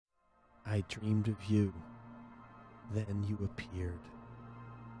I dreamed of you. Then you appeared.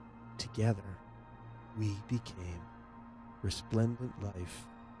 Together, we became resplendent life,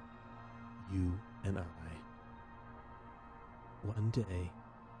 you and I. One day,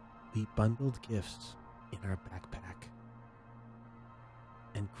 we bundled gifts in our backpack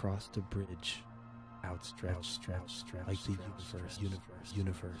and crossed a bridge outstretched like the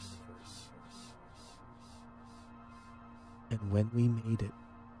universe. And when we made it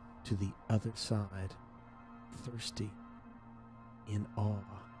to the other side, thirsty, in awe,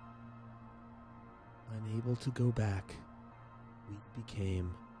 unable to go back, we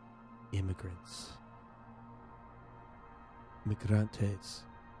became immigrants. Migrantes,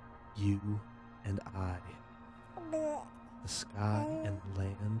 you and I. The sky and the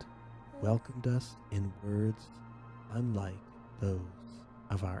land welcomed us in words unlike those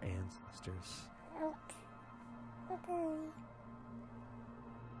of our ancestors.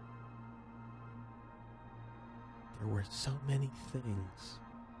 There were so many things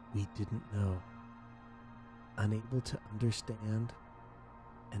we didn't know, unable to understand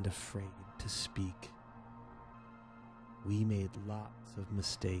and afraid to speak. We made lots of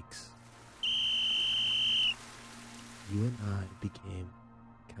mistakes. You and I became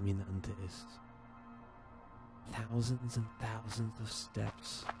caminantes. Thousands and thousands of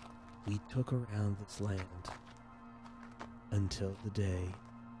steps we took around this land until the day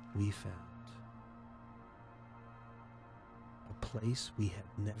we found a place we had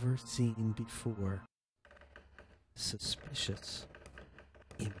never seen before. Suspicious,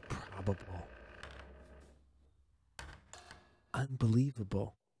 improbable,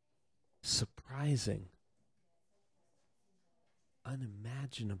 unbelievable, surprising,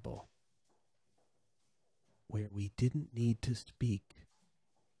 unimaginable, where we didn't need to speak,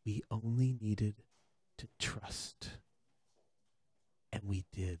 we only needed to trust. And we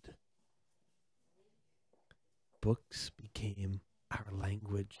did. Books became our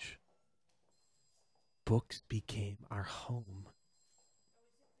language. Books became our home.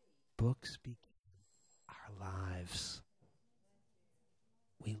 Books became our lives.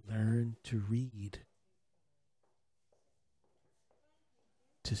 We learned to read,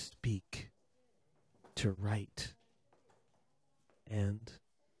 to speak, to write, and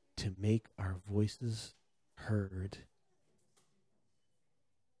to make our voices heard.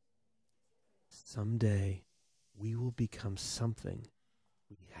 Someday, we will become something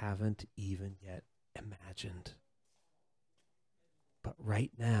we haven't even yet imagined. But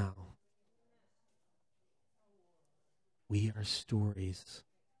right now, we are stories.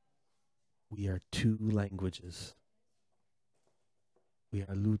 We are two languages. We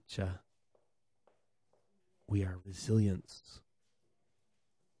are lucha. We are resilience.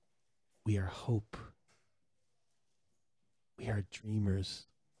 We are hope. We are dreamers,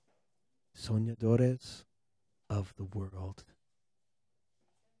 soñadores of the world.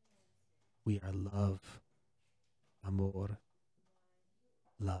 We are love, amor,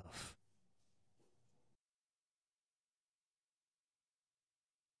 love.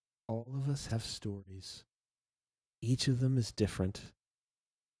 All of us have stories. Each of them is different.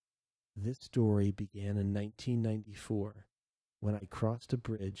 This story began in 1994 when I crossed a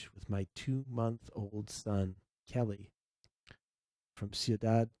bridge with my 2-month-old son, Kelly, from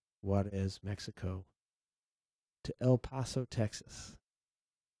Ciudad Juarez, Mexico, to El Paso, Texas.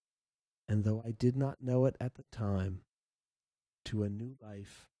 And though I did not know it at the time, to a new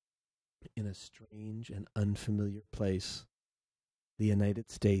life in a strange and unfamiliar place, the United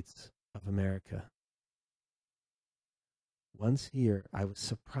States of America. Once here, I was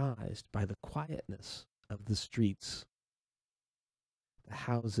surprised by the quietness of the streets, the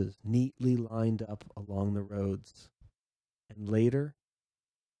houses neatly lined up along the roads, and later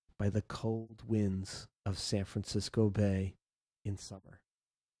by the cold winds of San Francisco Bay in summer.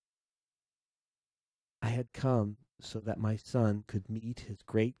 I had come so that my son could meet his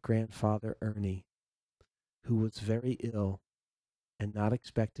great-grandfather Ernie, who was very ill and not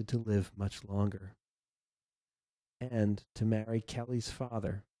expected to live much longer, and to marry Kelly's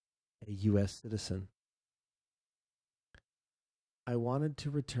father, a U.S. citizen. I wanted to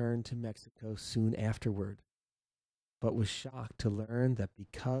return to Mexico soon afterward, but was shocked to learn that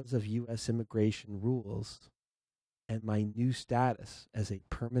because of U.S. immigration rules and my new status as a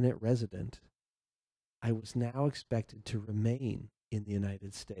permanent resident, I was now expected to remain in the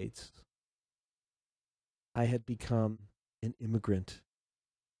United States. I had become an immigrant.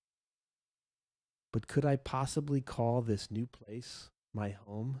 But could I possibly call this new place my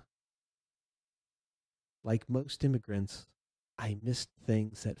home? Like most immigrants, I missed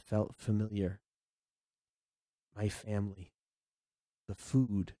things that felt familiar. My family, the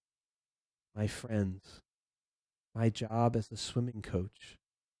food, my friends, my job as a swimming coach,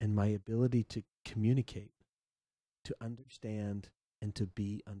 and my ability to communicate, to understand, and to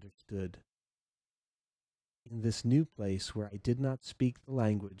be understood. In this new place where I did not speak the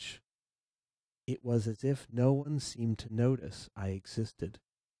language, it was as if no one seemed to notice I existed,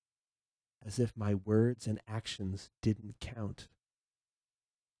 as if my words and actions didn't count.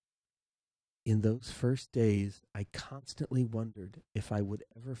 In those first days, I constantly wondered if I would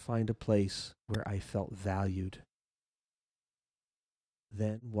ever find a place where I felt valued.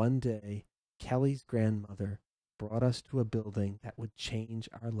 Then one day, Kelly's grandmother brought us to a building that would change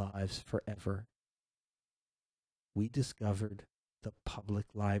our lives forever. We discovered the public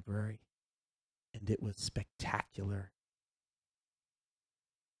library, and it was spectacular.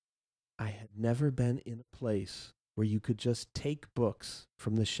 I had never been in a place where you could just take books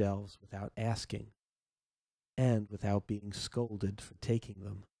from the shelves without asking and without being scolded for taking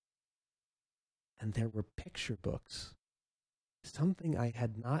them. And there were picture books, something I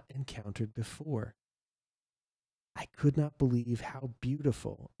had not encountered before. I could not believe how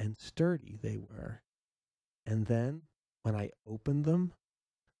beautiful and sturdy they were. And then, when I opened them,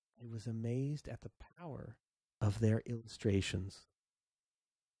 I was amazed at the power of their illustrations.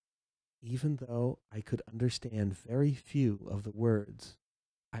 Even though I could understand very few of the words,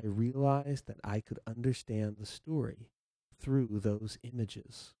 I realized that I could understand the story through those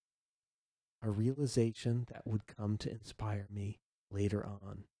images, a realization that would come to inspire me later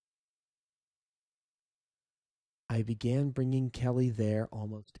on. I began bringing Kelly there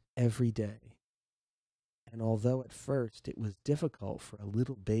almost every day, and although at first it was difficult for a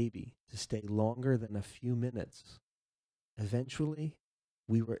little baby to stay longer than a few minutes, eventually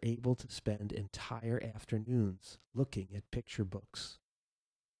we were able to spend entire afternoons looking at picture books,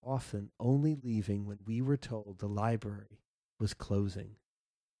 often only leaving when we were told the library was closing.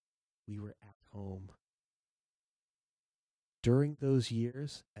 We were at home. During those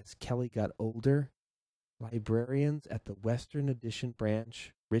years, as Kelly got older, librarians at the Western Addition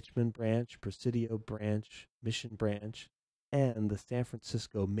Branch, Richmond Branch, Presidio Branch, Mission Branch, and the San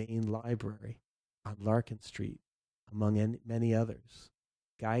Francisco Main Library on Larkin Street, among many others,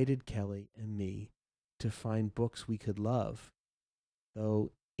 guided Kelly and me to find books we could love,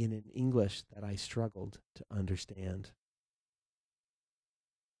 though in an English that I struggled to understand.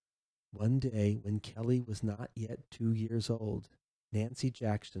 One day, when Kelly was not yet 2 years old, Nancy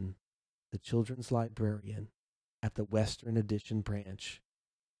Jackson, the children's librarian at the Western Addition Branch,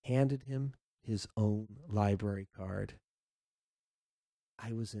 handed him his own library card.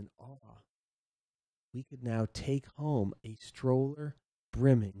 I was in awe. We could now take home a stroller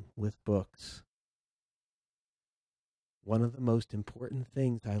brimming with books. One of the most important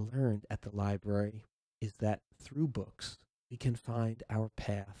things I learned at the library is that through books we can find our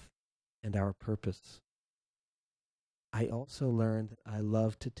path and our purpose. I also learned that I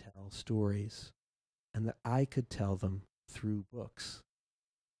love to tell stories and that I could tell them through books.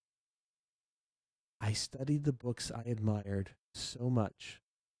 I studied the books I admired so much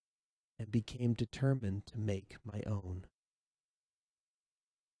and became determined to make my own.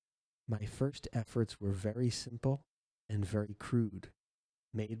 My first efforts were very simple and very crude,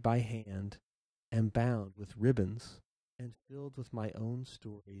 made by hand and bound with ribbons and filled with my own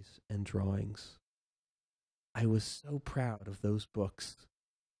stories and drawings. I was so proud of those books.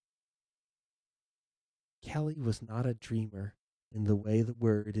 Kelly was not a dreamer in the way the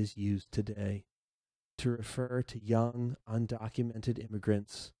word is used today, to refer to young, undocumented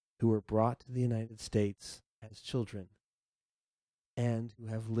immigrants who were brought to the United States as children and who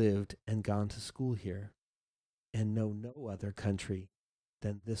have lived and gone to school here and know no other country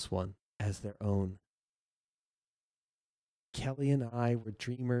than this one as their own. Kelly and I were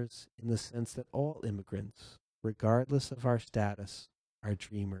dreamers in the sense that all immigrants, regardless of our status, are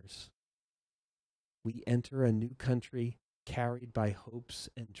dreamers. We enter a new country carried by hopes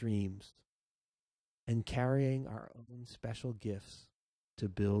and dreams, and carrying our own special gifts to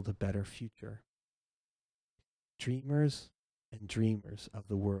build a better future. Dreamers and dreamers of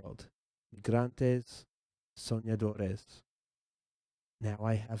the world, migrantes, soñadores. Now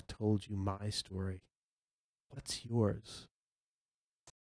I have told you my story. What's yours?